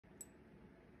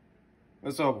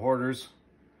What's up, hoarders?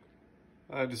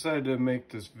 I decided to make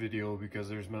this video because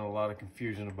there's been a lot of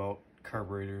confusion about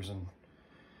carburetors and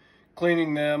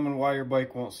cleaning them and why your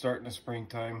bike won't start in the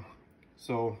springtime.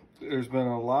 So there's been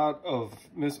a lot of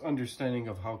misunderstanding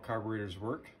of how carburetors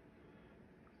work.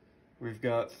 We've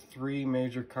got three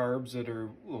major carbs that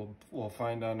we'll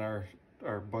find on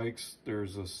our bikes.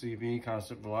 There's a CV,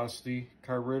 constant velocity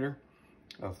carburetor,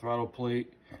 a throttle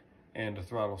plate, and a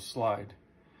throttle slide.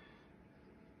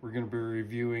 We're going to be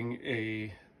reviewing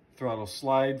a throttle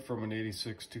slide from an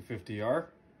 86 250R.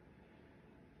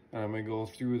 I'm going to go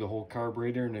through the whole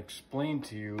carburetor and explain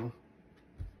to you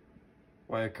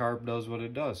why a carb does what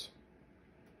it does.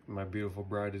 My beautiful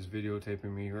bride is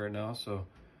videotaping me right now, so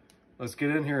let's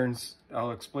get in here and I'll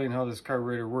explain how this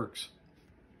carburetor works.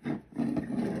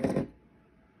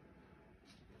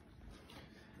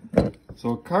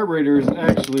 So a carburetor is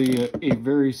actually a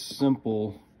very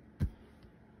simple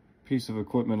piece of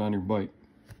equipment on your bike.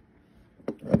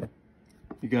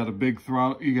 You got a big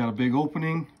throttle, you got a big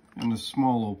opening and a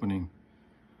small opening.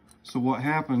 So what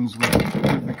happens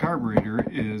with the carburetor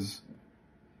is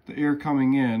the air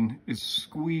coming in is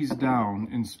squeezed down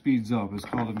and speeds up. It's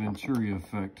called a Venturi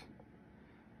effect.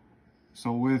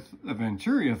 So with a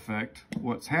Venturi effect,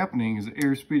 what's happening is the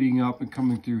air speeding up and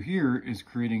coming through here is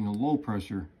creating a low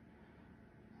pressure.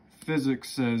 Physics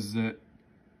says that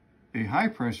a high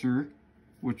pressure,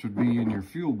 which would be in your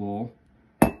fuel bowl,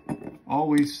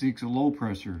 always seeks a low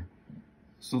pressure.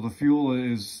 So the fuel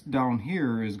is down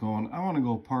here is going, I want to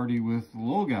go party with the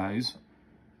low guys,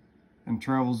 and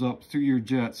travels up through your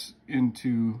jets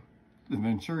into the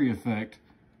Venturi effect,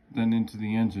 then into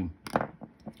the engine.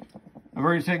 I've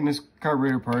already taken this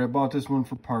carburetor apart. I bought this one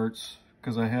for parts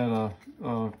because I had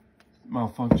a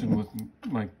malfunction with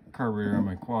my carburetor on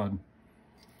my quad.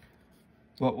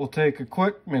 But we'll take a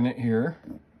quick minute here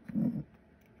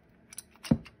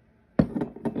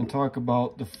and talk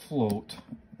about the float.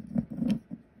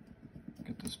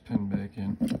 Get this pin back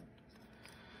in.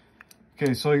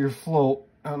 Okay, so your float,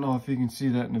 I don't know if you can see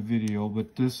that in the video,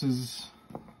 but this is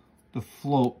the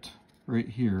float right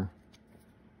here.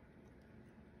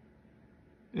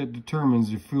 It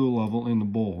determines your fuel level in the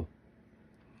bowl.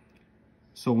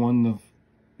 So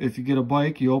if you get a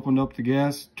bike, you open up the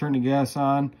gas, turn the gas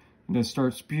on, and then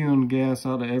start spewing gas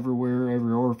out of everywhere,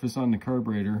 every orifice on the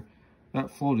carburetor,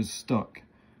 that float is stuck.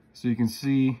 So you can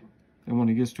see that when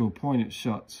it gets to a point, it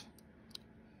shuts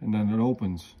and then it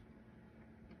opens.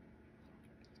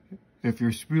 If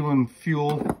you're spewing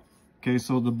fuel, okay,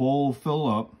 so the bowl will fill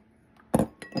up.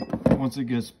 Once it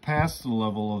gets past the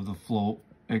level of the float,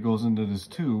 it goes into this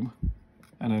tube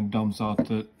and then dumps out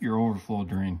your overflow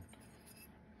drain.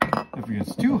 If it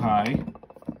gets too high,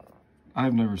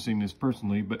 I've never seen this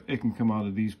personally, but it can come out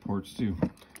of these ports too.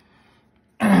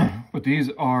 But these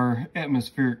are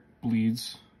atmospheric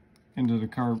bleeds into the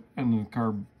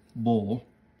carb bowl.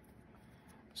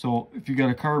 So if you got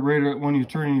a carburetor, when you're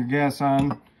turning your gas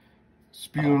on,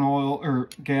 spewing oil or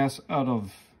gas out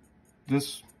of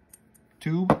this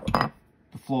tube,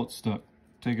 the float's stuck.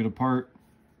 Take it apart,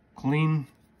 clean.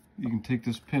 You can take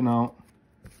this pin out.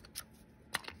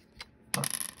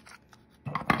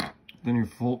 Then your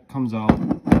float comes out.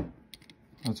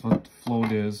 That's what the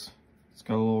float is. It's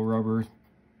got a little rubber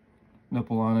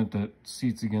nipple on it that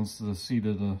seats against the seat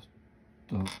of the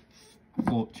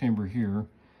float chamber here.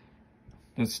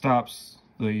 That stops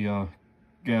the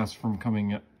gas from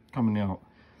coming out.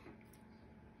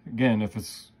 Again, if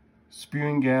it's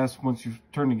spewing gas, once you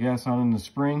turn the gas on in the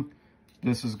spring,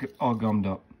 this is all gummed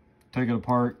up. Take it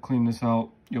apart, clean this out,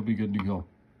 you'll be good to go.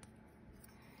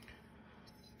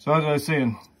 So as I was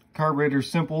saying, carburetor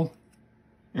simple.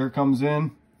 Air comes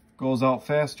in, goes out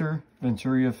faster,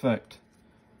 Venturi effect.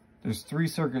 There's three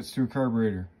circuits to a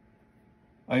carburetor: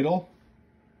 idle,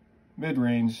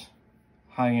 mid-range,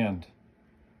 high-end.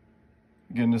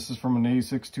 Again, this is from an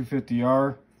 86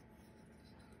 250R.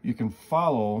 You can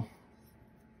follow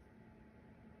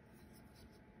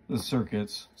the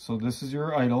circuits. So this is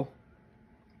your idle,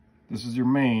 this is your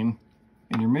main,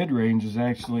 and your mid-range is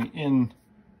actually in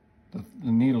the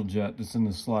needle jet that's in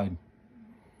the slide.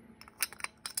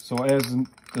 So as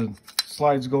the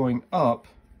slide's going up,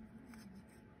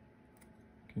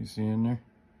 can you see in there?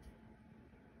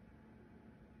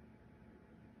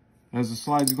 As the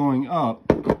slide's going up,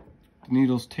 the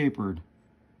needle's tapered.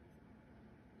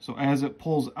 So as it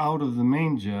pulls out of the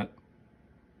main jet,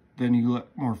 then you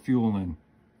let more fuel in.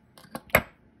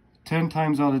 10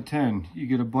 times out of 10, you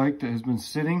get a bike that has been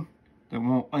sitting, that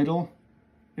won't idle.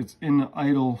 It's in the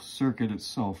idle circuit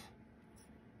itself.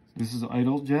 This is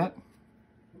idle jet.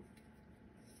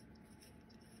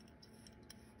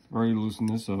 I've already loosened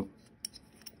this up.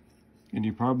 and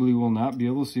you probably will not be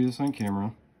able to see this on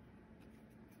camera.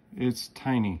 It's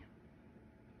tiny.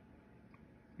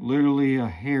 Literally a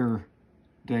hair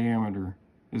diameter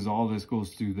is all this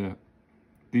goes through that.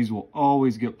 These will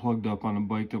always get plugged up on a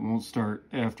bike that won't start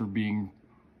after being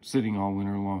sitting all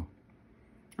winter long,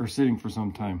 or sitting for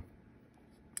some time.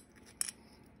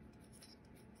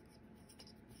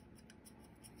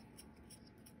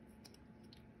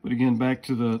 But again, back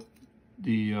to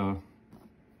the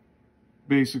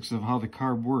basics of how the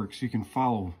carb works. You can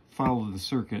follow the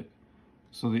circuit.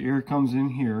 So the air comes in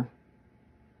here,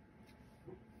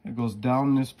 it goes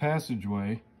down this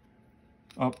passageway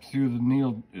up through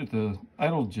the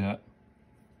idle jet,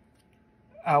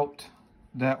 out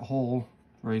that hole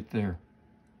right there.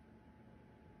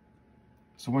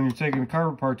 So when you're taking the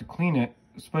carb apart to clean it,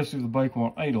 especially if the bike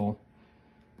won't idle,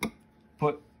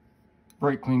 put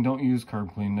brake clean, don't use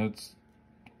carb clean, that's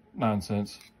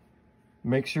nonsense.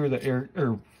 Make sure the air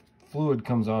or fluid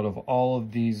comes out of all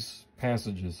of these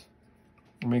passages.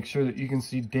 Make sure that you can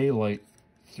see daylight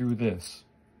through this.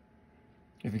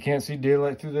 If you can't see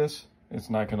daylight through this,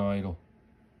 it's not going to idle.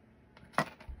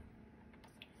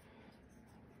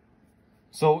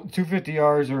 So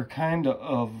 250Rs are kind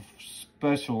of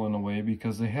special in a way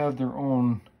because they have their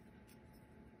own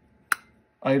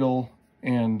idle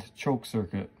and choke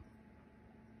circuit.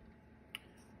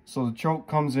 So the choke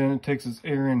comes in, it takes its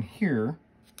air in here,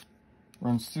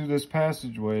 runs through this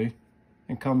passageway,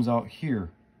 and comes out here.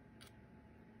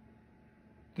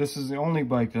 This is the only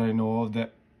bike that I know of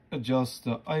that adjusts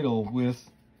the idle with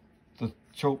the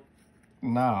choke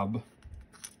knob.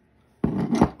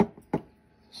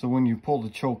 So when you pull the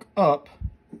choke up,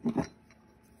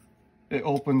 it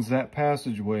opens that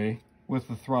passageway with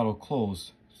the throttle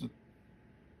closed. So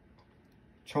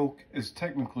choke is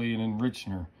technically an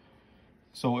enrichener.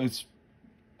 So it's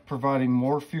providing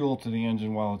more fuel to the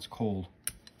engine while it's cold.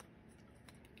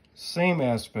 Same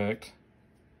aspect,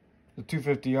 the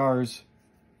 250Rs,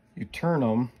 you turn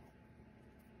them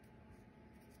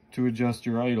to adjust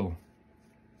your idle.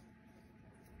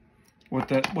 What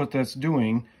that's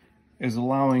doing is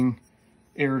allowing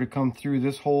air to come through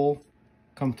this hole,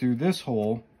 come through this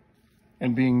hole,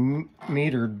 and being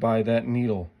metered by that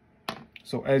needle.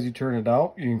 So as you turn it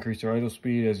out, you increase your idle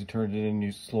speed. As you turn it in,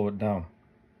 you slow it down.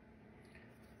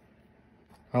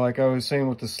 Like I was saying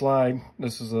with the slide,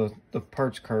 this is the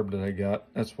parts carb that I got.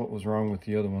 That's what was wrong with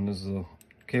the other one. This is a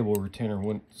cable retainer,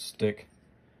 wouldn't stick.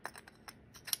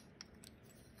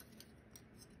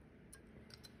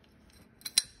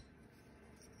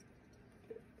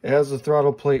 As the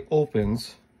throttle plate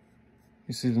opens,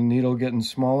 you see the needle getting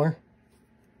smaller?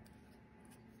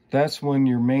 That's when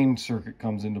your main circuit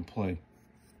comes into play.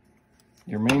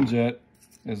 Your main jet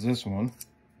is this one.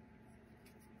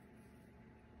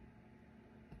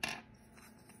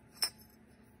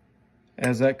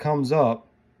 As that comes up,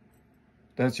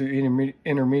 that's your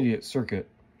intermediate circuit.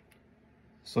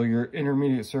 So your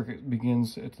intermediate circuit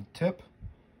begins at the tip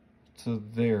to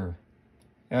there.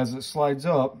 As it slides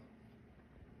up,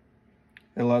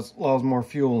 it allows more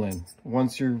fuel in.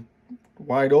 Once you're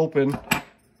wide open,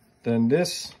 then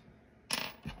this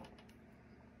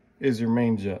is your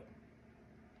main jet.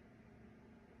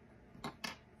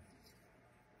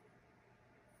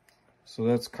 So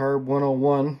that's Carb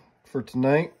 101 for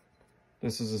tonight.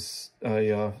 This is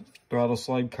a throttle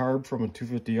slide carb from a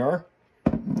 250R.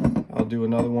 I'll do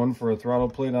another one for a throttle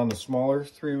plate on the smaller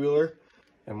three-wheeler,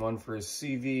 and one for a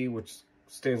CV, which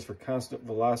stands for constant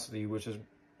velocity, which is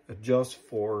adjusts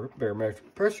for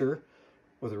barometric pressure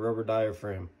with a rubber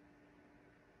diaphragm.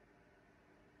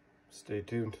 Stay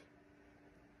tuned.